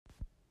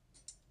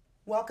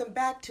Welcome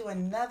back to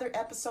another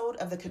episode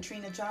of the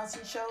Katrina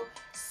Johnson Show.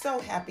 So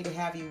happy to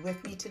have you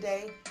with me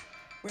today.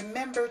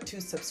 Remember to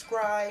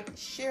subscribe,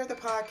 share the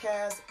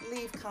podcast,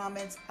 leave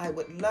comments. I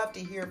would love to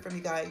hear from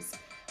you guys.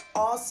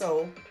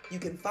 Also, you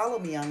can follow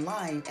me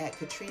online at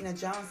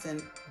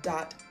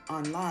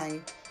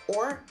katrinajohnson.online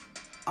or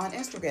on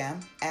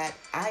Instagram at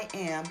I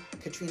am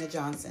Katrina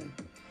Johnson.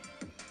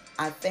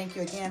 I thank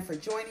you again for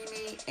joining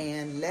me,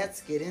 and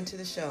let's get into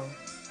the show.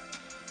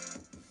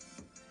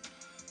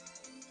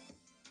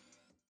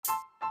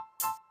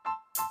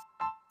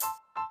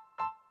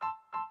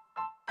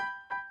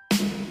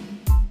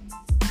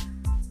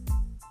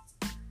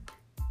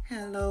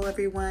 Hello,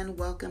 everyone.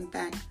 Welcome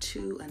back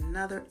to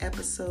another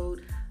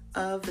episode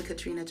of the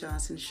Katrina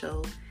Johnson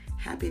Show.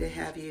 Happy to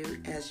have you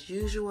as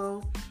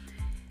usual.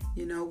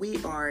 You know,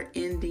 we are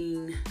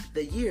ending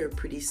the year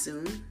pretty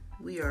soon.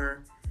 We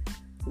are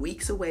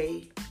weeks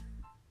away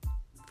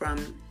from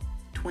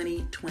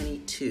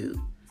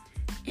 2022.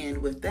 And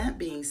with that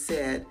being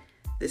said,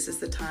 this is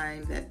the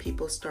time that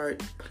people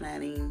start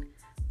planning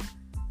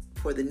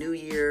for the new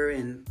year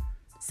and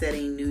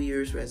setting New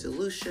Year's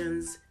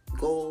resolutions,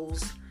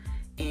 goals,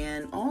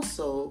 and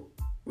also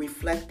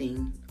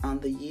reflecting on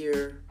the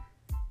year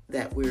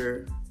that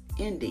we're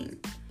ending,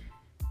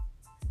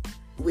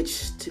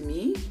 which to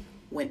me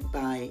went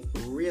by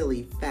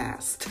really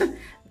fast.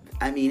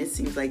 I mean, it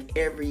seems like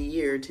every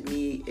year to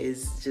me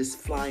is just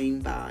flying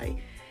by.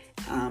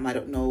 I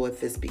don't know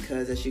if it's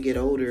because as you get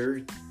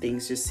older,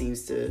 things just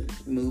seems to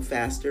move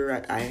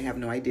faster. I have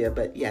no idea,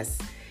 but yes,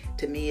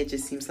 to me, it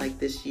just seems like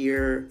this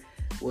year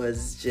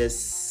was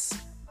just,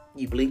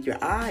 you blink your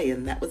eye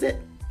and that was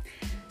it.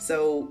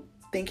 So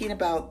thinking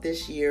about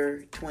this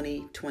year,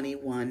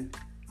 2021,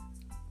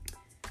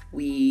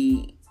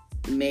 we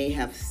may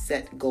have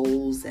set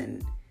goals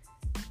and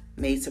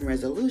made some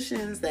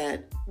resolutions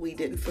that we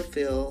didn't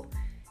fulfill.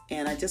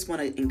 And I just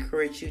want to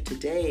encourage you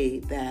today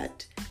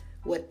that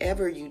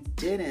whatever you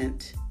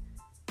didn't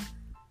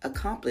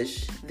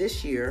accomplish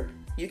this year,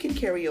 you can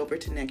carry over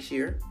to next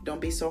year. Don't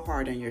be so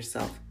hard on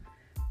yourself.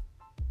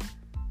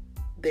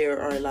 There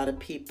are a lot of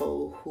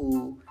people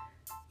who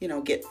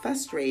get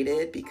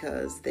frustrated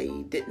because they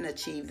didn't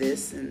achieve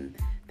this and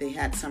they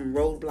had some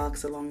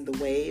roadblocks along the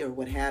way or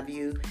what have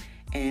you.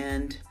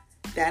 And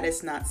that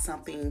is not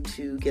something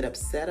to get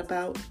upset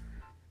about.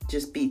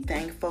 Just be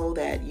thankful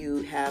that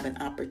you have an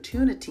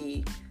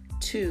opportunity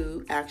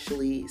to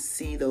actually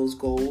see those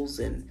goals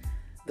and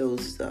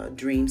those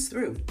dreams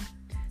through.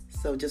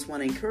 So just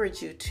want to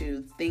encourage you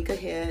to think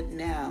ahead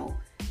now.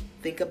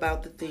 Think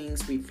about the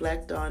things,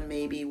 reflect on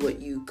maybe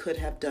what you could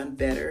have done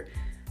better.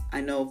 I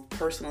know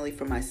personally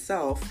for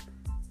myself,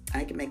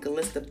 I can make a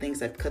list of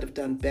things I could have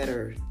done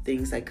better,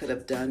 things I could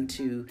have done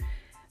to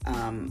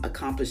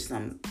accomplish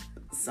some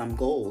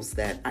goals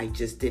that I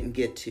just didn't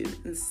get to.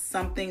 And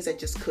some things I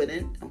just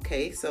couldn't,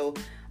 okay? So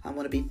I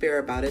want to be fair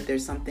about it.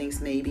 There's some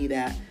things maybe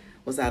that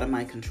was out of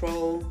my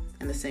control,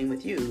 and the same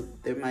with you.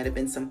 There might have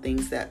been some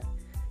things that,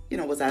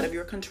 was out of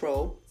your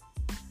control,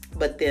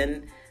 but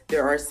then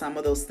there are some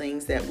of those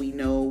things that we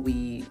know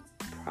we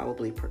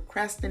probably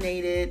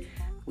procrastinated,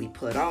 we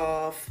put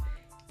off,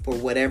 for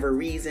whatever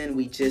reason,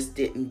 we just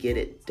didn't get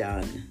it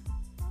done.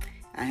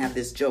 I have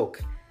this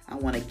joke. I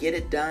want to get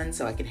it done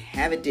so I can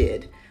have it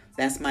did.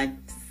 That's my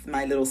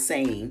little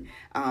saying.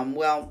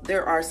 Well,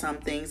 there are some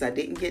things I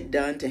didn't get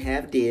done to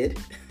have did.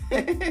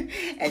 And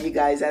you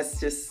guys, that's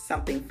just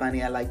something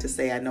funny I like to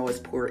say. I know it's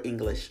poor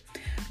English.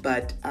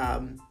 But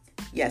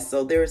yes,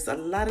 so there's a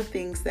lot of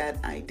things that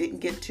I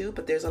didn't get to,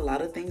 but there's a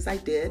lot of things I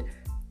did.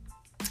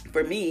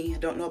 For me, I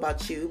don't know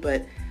about you,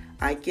 but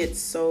I get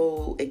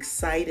so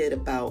excited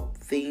about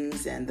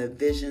things and the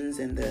visions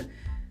and the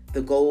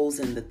goals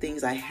and the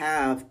things I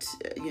have,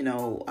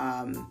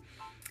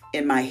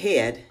 in my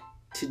head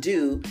to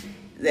do,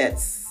 that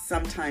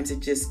sometimes it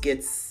just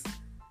gets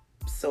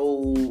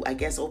so, I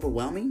guess,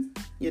 overwhelming.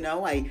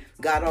 I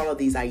got all of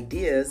these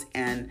ideas,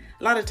 and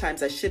a lot of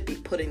times I should be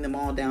putting them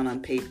all down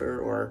on paper,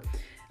 or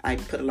I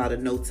put a lot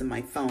of notes in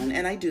my phone,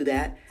 and I do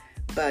that.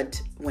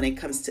 But when it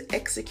comes to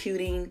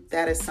executing,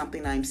 that is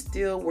something I'm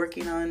still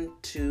working on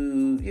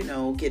to,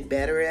 get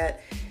better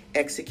at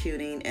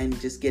executing and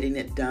just getting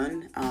it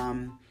done.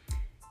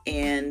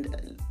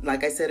 And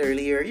like I said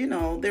earlier,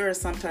 there are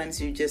sometimes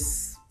you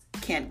just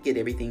can't get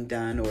everything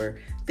done,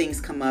 or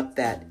things come up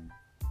that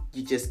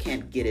you just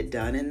can't get it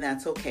done, and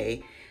that's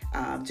okay.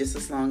 Just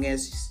as long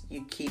as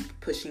you keep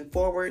pushing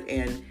forward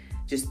and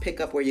just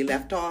pick up where you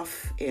left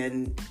off,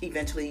 and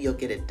eventually you'll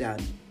get it done.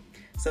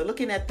 So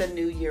looking at the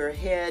new year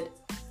ahead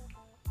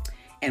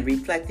and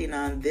reflecting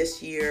on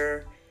this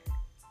year,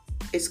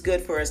 it's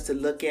good for us to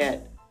look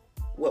at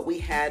what we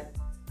had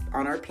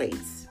on our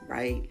plates,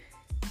 right?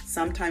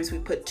 Sometimes we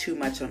put too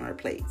much on our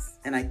plates,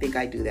 and I think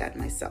I do that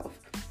myself.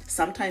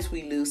 Sometimes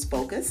we lose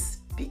focus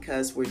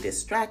because we're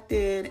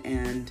distracted,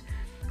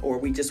 or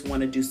we just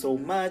want to do so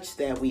much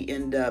that we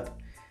end up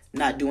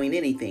not doing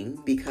anything,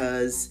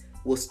 because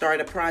we'll start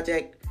a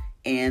project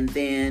and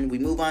then we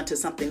move on to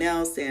something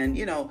else. And,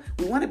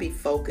 we want to be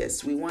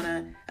focused. We want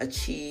to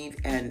achieve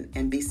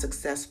and be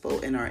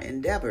successful in our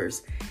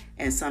endeavors.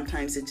 And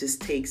sometimes it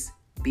just takes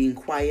being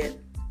quiet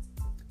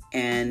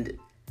and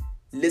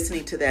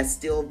listening to that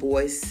still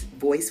voice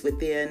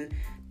within,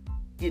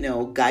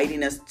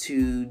 guiding us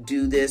to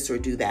do this or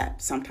do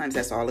that. Sometimes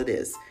that's all it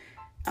is.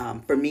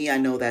 For me, I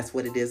know that's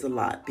what it is a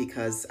lot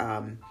because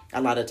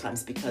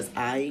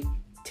I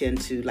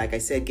tend to, like I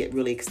said, get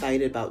really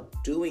excited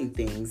about doing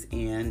things.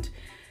 And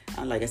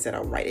like I said,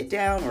 I'll write it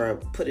down or I'll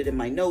put it in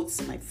my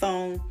notes in my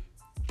phone.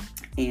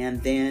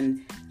 And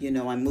then,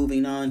 I'm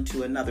moving on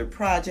to another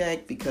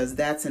project because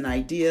that's an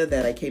idea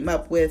that I came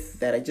up with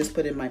that I just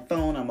put in my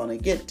phone. I'm going to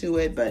get to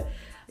it. But,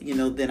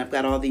 then I've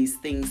got all these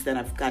things that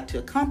I've got to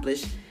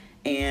accomplish.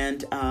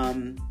 And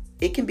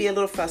it can be a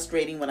little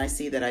frustrating when I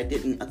see that I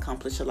didn't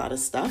accomplish a lot of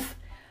stuff.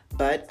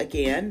 But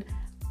again,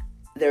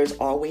 there's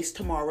always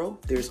tomorrow.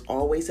 There's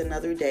always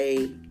another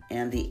day.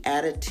 And the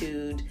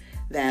attitude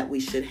that we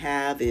should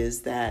have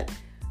is that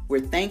we're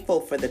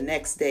thankful for the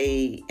next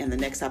day and the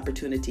next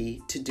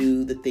opportunity to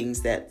do the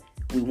things that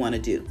we want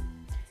to do.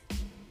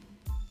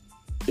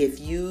 If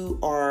you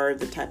are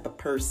the type of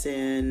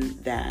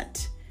person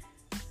that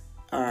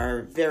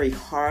that's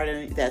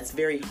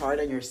very hard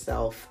on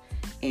yourself,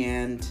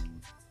 and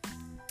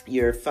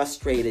you're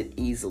frustrated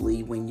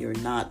easily when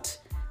you're not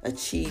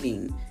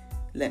achieving,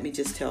 let me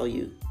just tell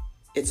you,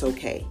 it's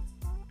okay.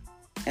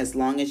 As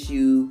long as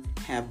you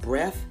have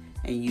breath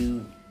and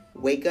you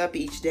wake up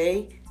each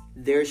day,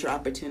 there's your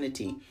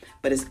opportunity.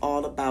 But it's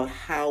all about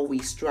how we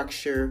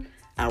structure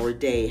our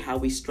day, how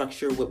we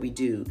structure what we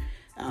do.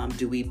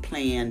 Do we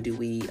plan? Do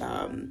we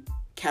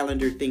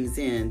calendar things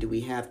in? Do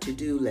we have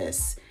to-do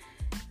lists?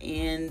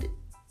 And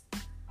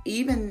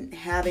even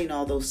having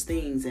all those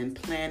things and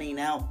planning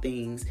out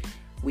things,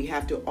 we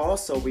have to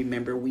also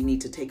remember we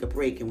need to take a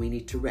break and we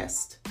need to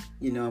rest.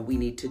 We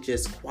need to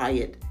just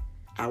quiet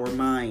our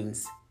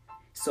minds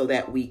so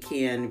that we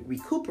can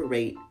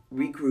recuperate,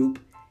 regroup,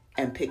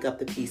 and pick up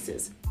the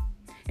pieces.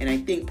 And I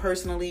think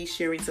personally,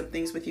 sharing some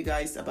things with you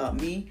guys about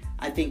me,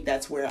 I think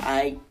that's where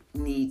I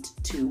need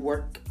to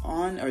work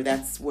on, or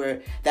that's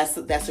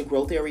a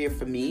growth area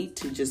for me,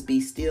 to just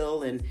be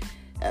still and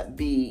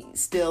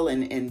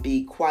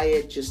be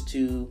quiet, just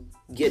to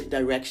get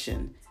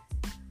direction.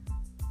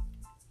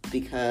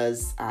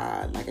 Because,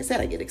 like I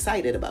said, I get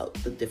excited about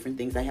the different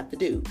things I have to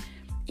do.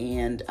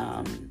 And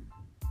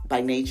by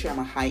nature, I'm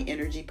a high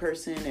energy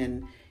person,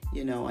 and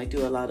I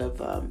do a lot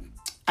of.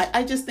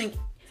 I just think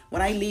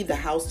when I leave the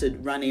house to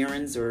run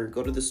errands or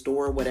go to the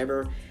store or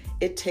whatever,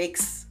 it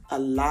takes a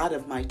lot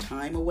of my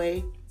time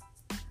away.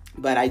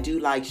 But I do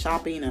like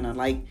shopping, and I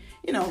like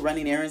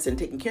running errands and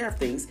taking care of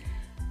things.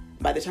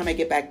 By the time I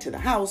get back to the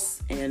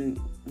house and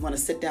want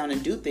to sit down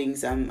and do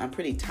things, I'm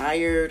pretty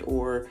tired,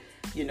 or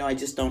I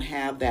just don't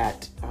have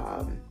that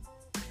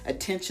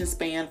attention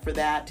span for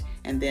that.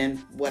 And then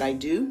what I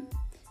do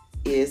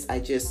is I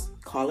just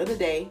call it a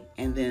day,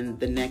 and then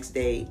the next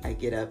day I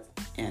get up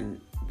and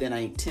then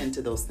I tend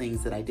to those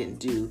things that I didn't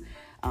do,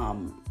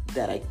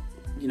 that I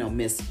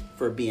missed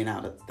for being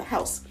out of the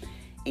house.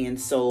 And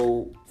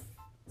so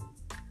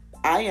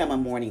I am a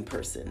morning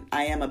person.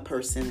 I am a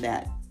person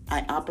that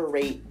I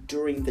operate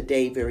during the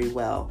day very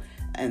well,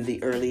 and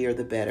the earlier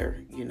the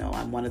better.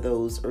 I'm one of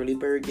those early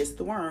bird gets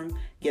the worm.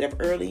 Get up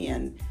early,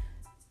 and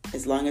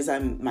as long as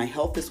my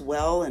health is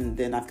well, and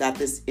then I've got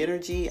this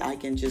energy, I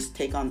can just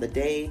take on the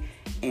day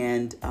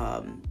and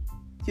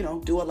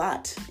do a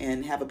lot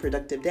and have a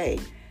productive day.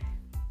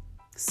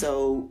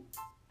 So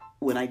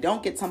when I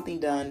don't get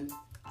something done,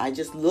 I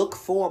just look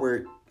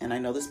forward, and I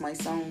know this might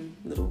sound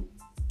a little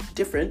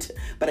different,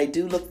 but I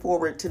do look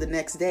forward to the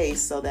next day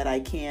so that I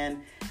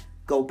can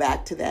go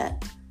back to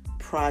that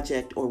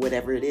project or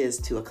whatever it is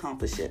to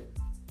accomplish it.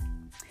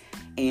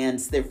 And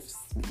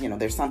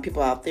there's some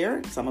people out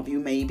there, some of you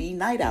may be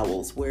night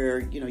owls,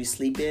 where, you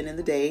sleep in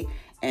the day,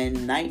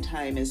 and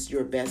nighttime is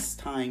your best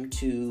time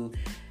to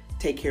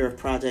take care of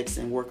projects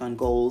and work on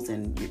goals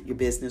and your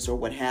business or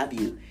what have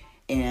you.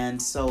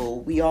 And so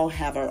we all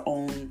have our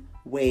own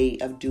way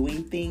of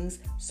doing things.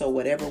 So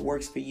whatever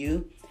works for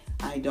you.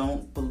 I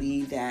don't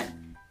believe that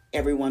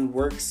everyone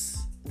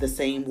works the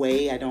same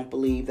way. I don't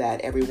believe that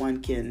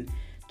everyone can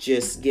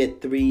just get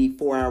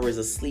 3-4 hours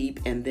of sleep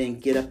and then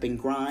get up and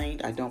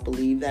grind. I don't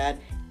believe that.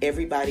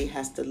 Everybody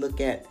has to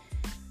look at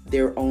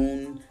their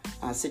own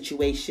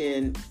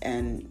situation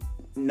and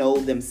know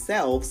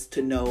themselves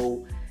to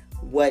know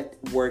what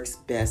works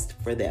best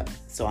for them.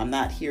 So I'm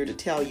not here to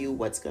tell you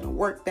what's going to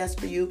work best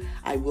for you.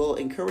 I will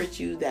encourage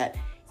you that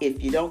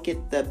if you don't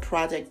get the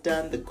project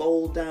done, the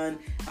goal done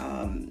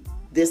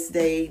this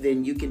day,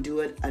 then you can do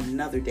it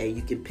another day.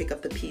 You can pick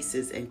up the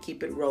pieces and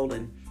keep it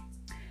rolling.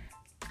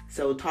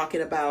 So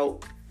talking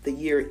about the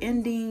year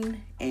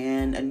ending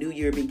and a new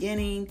year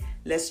beginning,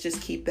 let's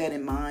just keep that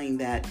in mind,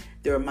 that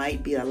there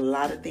might be a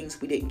lot of things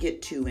we didn't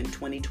get to in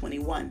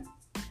 2021,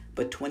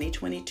 but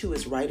 2022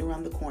 is right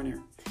around the corner.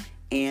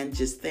 And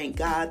just thank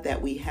God that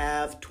we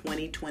have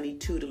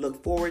 2022 to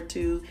look forward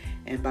to.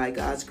 And by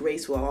God's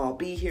grace, we'll all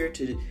be here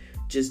to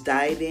just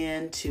dive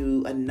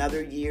into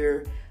another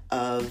year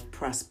of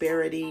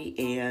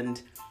prosperity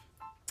and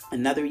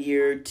another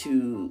year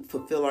to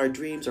fulfill our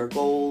dreams, our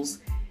goals.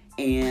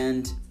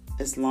 And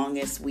as long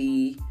as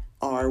we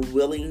are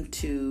willing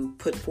to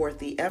put forth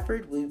the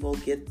effort, we will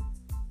get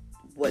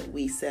what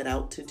we set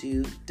out to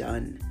do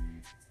done.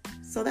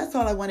 So that's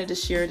all I wanted to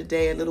share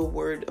today, a little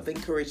word of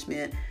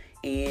encouragement,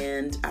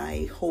 and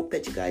I hope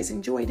that you guys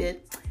enjoyed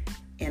it.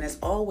 And as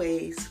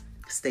always,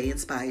 stay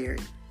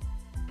inspired.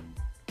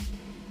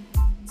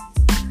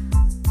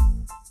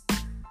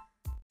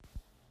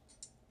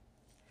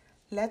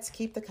 Let's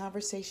keep the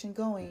conversation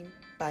going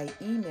by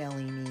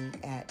emailing me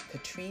at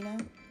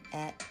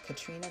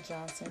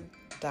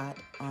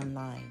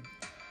katrina@katrinajohnson.online.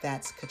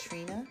 That's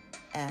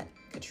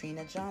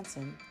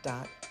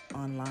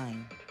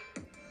katrina@katrinajohnson.online.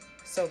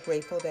 So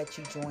grateful that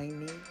you joined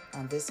me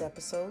on this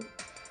episode.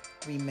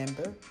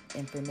 Remember,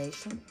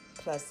 information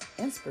plus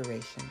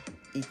inspiration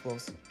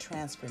equals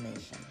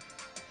transformation.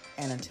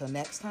 And until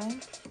next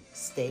time,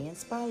 stay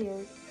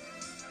inspired.